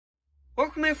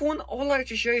Welcome everyone, I would like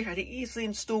to show you how to easily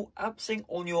install AppSync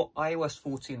on your iOS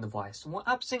 14 device. And what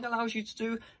AppSync allows you to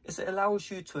do is it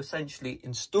allows you to essentially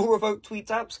install revoked tweet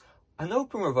apps and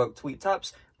open revoked tweet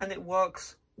apps, and it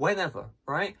works whenever,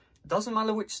 right? It doesn't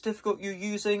matter which certificate you're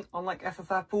using. Unlike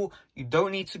FFApple, you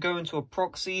don't need to go into a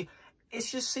proxy.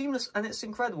 It's just seamless and it's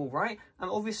incredible, right? And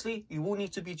obviously, you will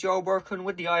need to be jailbroken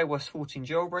with the iOS 14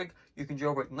 jailbreak. You can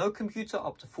jailbreak no computer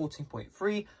up to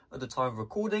 14.3 at the time of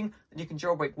recording, and you can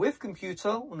jailbreak with computer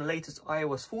on the latest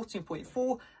iOS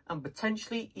 14.4 and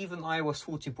potentially even iOS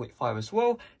 14.5 as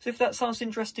well. So if that sounds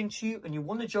interesting to you and you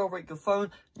want to jailbreak your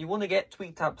phone and you want to get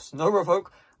tweet apps no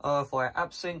revoke via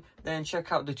AppSync, then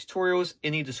check out the tutorials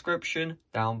in the description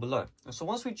down below. And so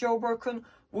once we've jailbroken,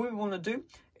 what we want to do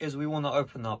is we want to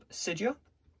open up Cydia.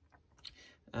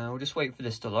 We'll just wait for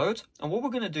this to load. And what we're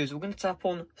going to do is we're going to tap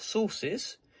on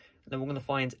Sources. Then we're going to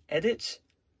find Edit,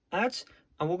 Add,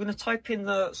 and we're going to type in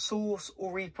the source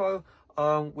or repo,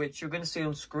 which you're going to see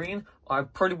on screen. I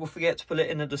probably will forget to put it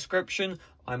in the description.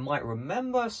 I might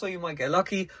remember, so you might get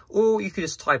lucky. Or you could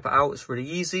just type it out. It's really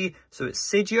easy. So it's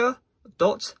Cydia.Acme.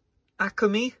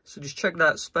 So just check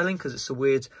that spelling because it's a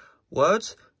weird word.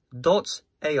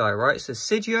 .ai, right? So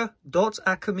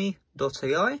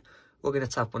Cydia.Acme.ai. We're going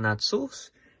to tap on Add Source.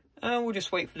 And we'll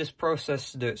just wait for this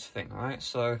process to do its thing, right?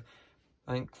 So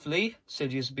thankfully,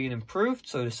 Cydia's been improved,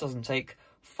 so this doesn't take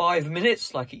 5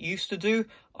 minutes like it used to do.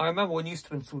 I remember when you used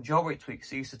to install Jailbreak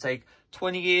tweaks, it used to take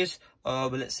 20 years,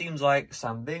 but it seems like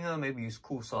Sam Binger maybe used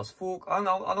Coolstar's fork. I don't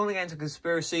know, I don't want to get into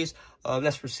conspiracies.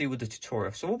 Let's proceed with the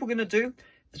tutorial. So what we're going to do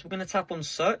is we're going to tap on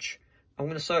Search. I'm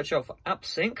going to search out for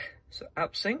AppSync. So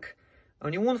AppSync.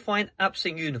 And you want to find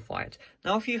AppSync Unified.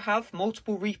 Now, if you have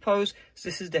multiple repos, so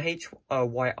this is the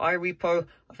HYI repo,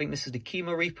 I think this is the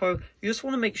Kima repo, you just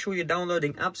want to make sure you're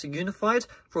downloading AppSync Unified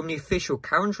from the official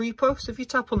Karen's repo. So if you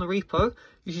tap on the repo,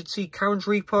 you should see Karen's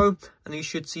repo, and you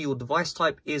should see your device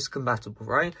type is compatible,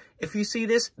 right? If you see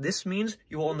this, this means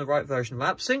you're on the right version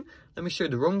of AppSync. Let me show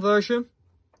you the wrong version.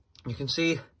 You can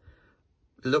see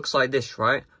it looks like this,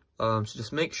 right? So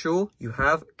just make sure you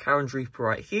have Karen's repo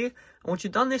right here. And once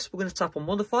you've done this, we're going to tap on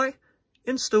Modify,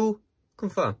 Install,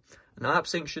 Confirm. And now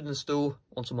AppSync should install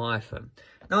onto my iPhone.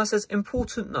 Now it says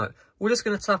Important Note. We're just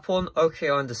going to tap on OK,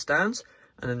 I understand,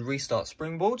 and then restart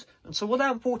Springboard. And so what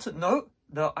that important note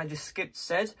that I just skipped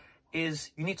said is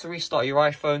you need to restart your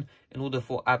iPhone in order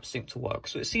for AppSync to work.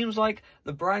 So it seems like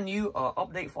the brand new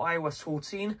update for iOS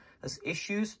 14 has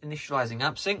issues initializing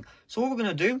AppSync. So what we're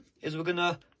going to do is we're going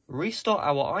to restart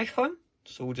our iPhone.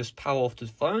 So we'll just power off the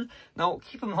phone. Now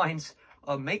keep in mind,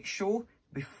 make sure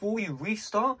before you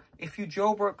restart, if you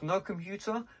jailbroke no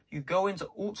computer, you go into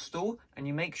Alt Store and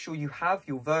you make sure you have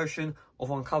your version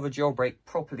of Uncover Jailbreak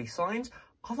properly signed.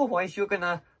 Otherwise, you're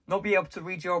gonna not be able to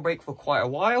re-jailbreak for quite a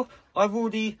while. I've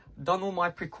already done all my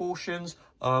precautions.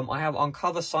 I have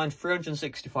Uncover signed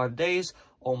 365 days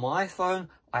on my iPhone.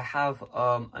 I have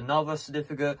another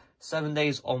certificate 7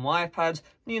 days on my iPad.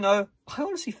 You know, I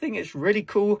honestly think it's really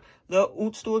cool that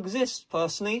Alt Store exists,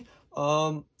 personally.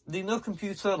 The no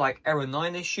computer, like error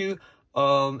 9 issue,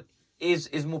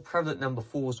 is more prevalent than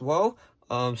before as well.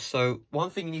 So one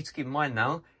thing you need to keep in mind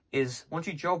now is once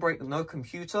you jailbreak no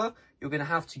computer, you're going to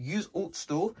have to use Alt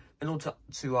Store in order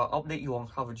to update your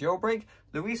Uncover jailbreak.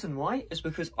 The reason why is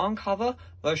because Uncover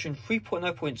version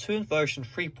 3.0.2 and version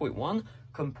 3.1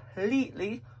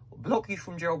 completely block you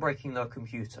from jailbreaking no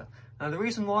computer. Now the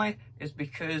reason why is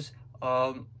because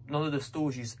none of the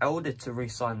stores use Eldit to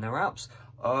re-sign their apps,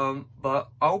 but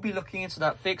I'll be looking into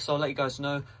that fix. I'll let you guys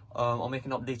know. I'll make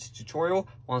an updated tutorial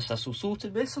once that's all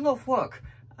sorted, but it's a lot of work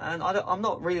and I'm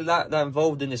not really that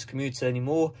involved in this community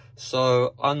anymore,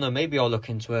 so I don't know, maybe I'll look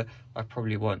into it. I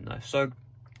probably won't know. So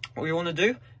what we want to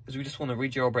do is we just want to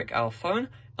re-jailbreak our phone,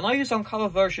 and I use Uncover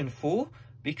version 4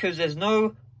 because there's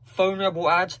no phone rebel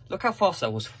ads. Look how fast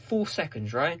that was, 4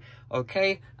 seconds, right?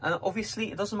 Okay, and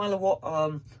obviously it doesn't matter what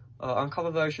Uncover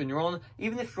version you're on,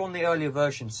 even if you're on the earlier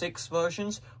version 6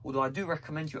 versions, although I do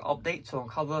recommend you update to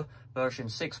Uncover version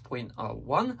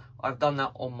 6.1. I've done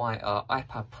that on my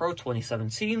iPad Pro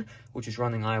 2017, which is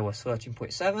running iOS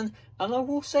 13.7, and I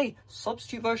will say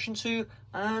substitute version 2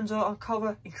 and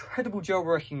Uncover incredible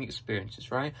jailbreaking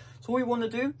experiences, right? So what we want to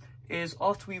do is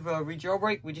after we've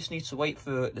re-jailbreak, we just need to wait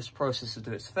for this process to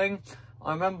do its thing.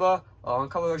 I remember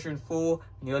Uncover version 4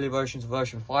 and the early versions of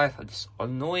version 5 had this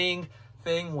annoying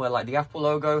thing where like the Apple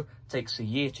logo takes a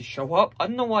year to show up. I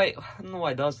don't know why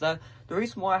it does that. The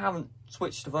reason why I haven't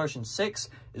switched to version 6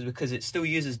 is because it still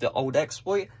uses the old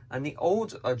exploit, and the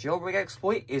old jailbreak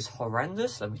exploit is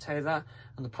horrendous, let me tell you that.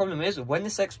 And the problem is when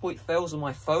this exploit fails on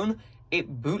my phone,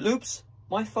 it boot loops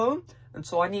my phone, and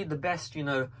so I need the best, you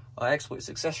know, exploit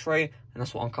success rate, and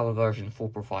that's what Uncover version 4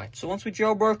 provides. So once we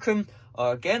jailbroken,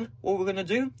 again, what we're going to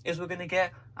do is we're going to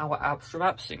get our apps from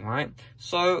AppSync, right?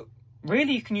 So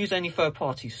really, you can use any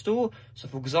third-party store. So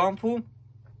for example,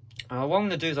 what I'm going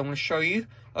to do is I'm going to show you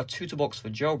a TutuBox for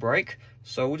jailbreak.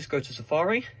 So we'll just go to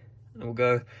Safari, and we'll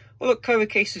go, well, look, COVID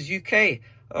cases UK.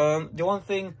 The one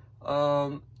thing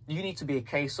you need to be a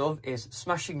case of is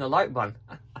smashing the like button.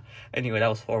 Anyway, that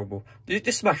was horrible.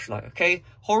 Just smash like, okay?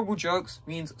 Horrible jokes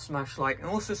means smash like. And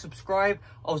also subscribe.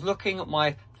 I was looking at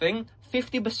my thing.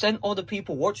 50% of the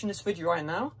people watching this video right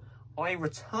now are a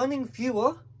returning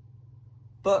viewer,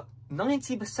 but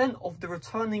 90% of the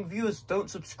returning viewers don't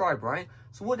subscribe, right?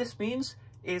 So what this means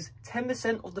is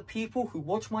 10% of the people who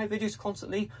watch my videos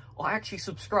constantly are actually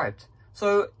subscribed.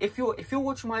 So if you're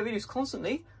watching my videos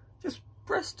constantly, just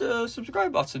press the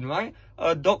subscribe button, right?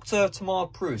 Dr. Tamar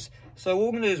approves. So what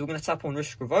we're going to do is we're going to tap on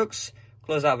Risk Revokes,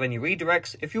 close out of any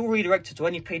redirects. If you're redirected to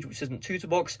any page which isn't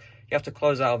TutuBox, you have to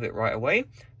close out of it right away.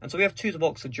 And so we have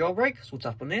TutuBox for jailbreak, so we'll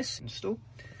tap on this, install.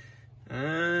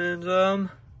 And,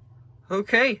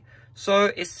 okay. So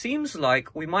it seems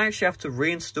like we might actually have to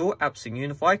reinstall AppSync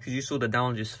Unify, because you saw the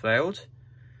download just failed.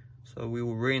 So we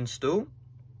will reinstall.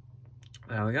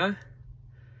 There we go.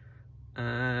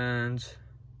 And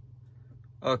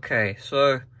okay,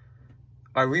 so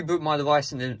I reboot my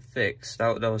device and didn't fix.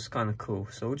 That was kind of cool.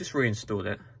 So we'll just reinstall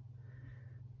it.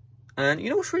 And you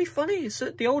know what's really funny is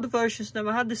that the older versions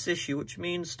never had this issue, which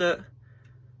means that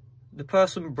the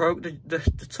person broke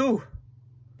the tool.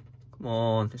 Come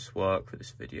on, this work for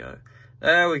this video.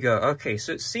 There we go. Okay,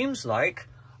 so it seems like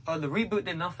the reboot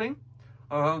did nothing.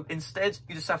 Instead,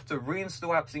 you just have to reinstall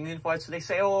AppSync Unify. So they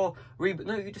say, oh, reboot.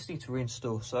 No, you just need to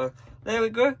reinstall. So there we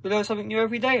go. We learn something new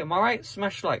every day. Am I right?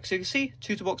 Smash like. So you can see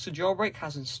TutuBox for jailbreak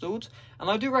has installed. And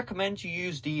I do recommend you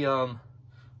use the,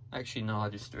 actually, no, I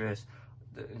just realized.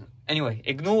 Anyway,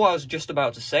 ignore what I was just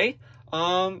about to say.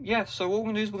 Yeah, so what we're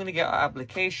going to do is we're going to get our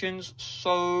applications.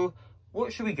 So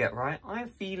what should we get, right? I'm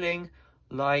feeling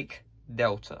like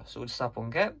Delta. So we'll just tap on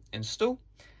get, install.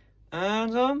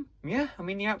 And yeah, I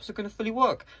mean, the apps are going to fully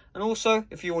work. And also,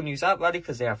 if you want to use AppValley,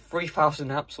 because they have 3,000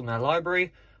 apps on their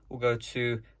library, we'll go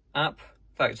to app.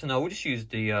 In fact, no, we'll just use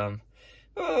the,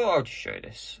 I'll just show you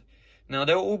this. Now,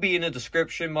 they'll all be in the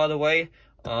description, by the way.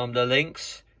 The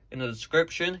links in the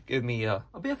description give me a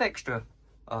bit of extra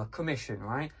commission,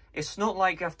 right? It's not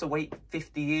like you have to wait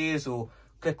 50 years or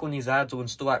click on these ads or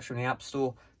install apps from the App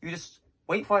Store. You just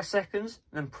wait 5 seconds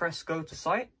and then press go to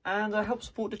site, and help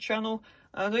support the channel.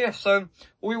 And yeah, so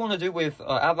what we want to do with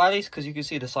AppValley, because you can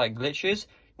see the site glitches,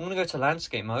 we want to go to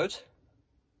landscape mode.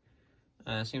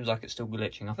 It seems like it's still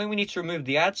glitching. I think we need to remove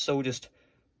the ads, so we'll just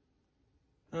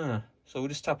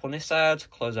tap on this ad,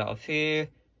 close out of here,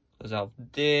 close out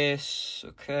of this,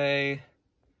 okay,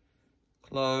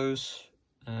 close,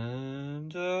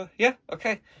 and yeah,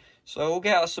 okay. So we'll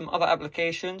get out some other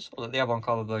applications, although they have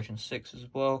Uncover version 6 as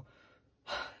well.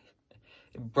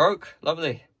 It broke,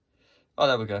 lovely. Oh,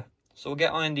 there we go. So we'll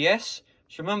get INDS.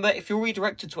 So remember, if you're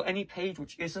redirected to any page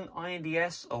which isn't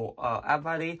INDS or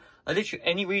AppValley, literally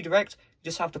any redirect, you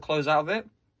just have to close out of it.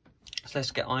 So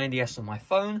let's get INDS on my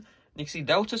phone. You can see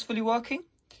Delta's fully working.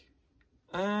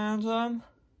 And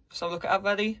let's have a look at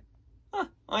AppValley.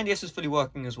 INDS is fully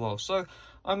working as well. So,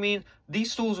 I mean,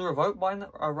 these stores are revoked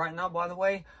right now, by the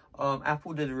way.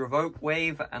 Apple did a revoke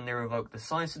wave, and they revoked the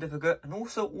sign certificate, and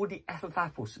also all the FF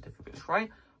Apple certificates, right?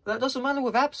 But that doesn't matter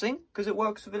with AppSync, because it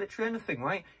works with literally anything,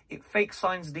 right? It fake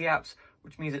signs the apps,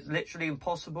 which means it's literally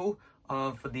impossible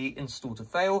for the install to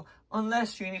fail,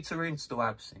 unless you need to reinstall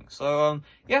AppSync. So,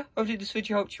 yeah, hopefully this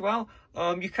video helped you out.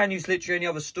 You can use literally any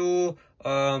other store,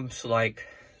 so like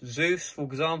Zeus, for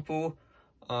example.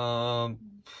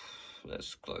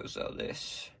 Let's close out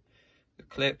this.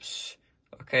 Eclipse.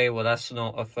 Okay, well, that's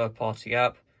not a third-party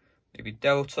app. Maybe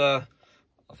Delta.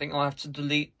 I think I'll have to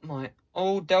delete my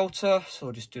old Delta, so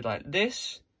I'll just do like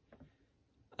this.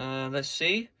 Let's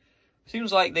see.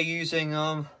 Seems like they're using,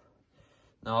 no,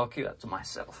 I'll keep that to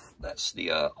myself. That's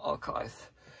the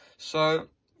archive. So,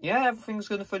 yeah, everything's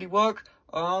going to fully work.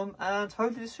 And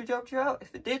hopefully this video helped you out.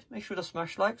 If it did, make sure to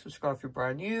smash like, subscribe if you're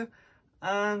brand new.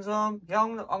 And, yeah,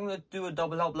 I'm gonna do a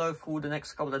double upload for the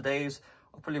next couple of days.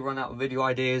 I'll probably run out of video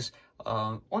ideas.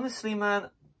 Honestly, man,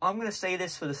 I'm going to say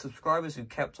this for the subscribers who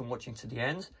kept on watching to the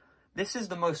end. This is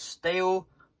the most stale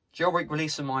jailbreak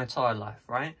release in my entire life,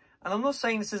 right? And I'm not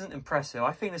saying this isn't impressive.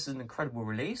 I think this is an incredible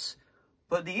release.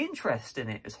 But the interest in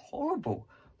it is horrible.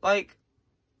 Like,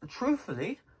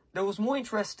 truthfully, there was more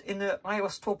interest in the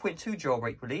iOS 12.2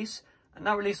 jailbreak release. And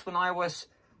that release when iOS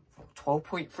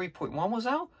 12.3.1 was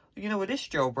out. you know, with this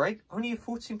jailbreak, only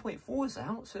 14.4 is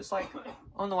out, so it's like, I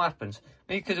don't know what happened.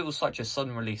 Maybe because it was such a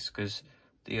sudden release, because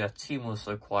the team was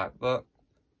so quiet, but...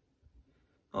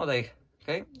 Oh,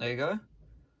 okay, there you go.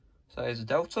 So there's a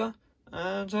Delta,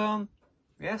 and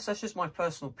yes, that's just my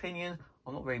personal opinion.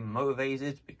 I'm not very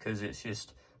motivated, because it's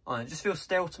just, it just feels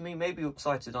stale to me. Maybe you're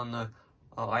excited on the,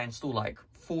 I install like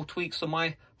 4 tweaks on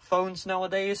my phones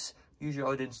nowadays. Usually I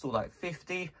would install like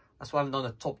 50. That's why I haven't done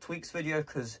a top tweaks video,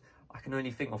 because I can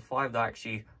only think of 5 that I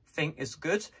actually think is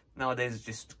good. Nowadays it's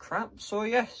just crap. So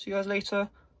yeah, see you guys later.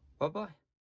 Bye bye.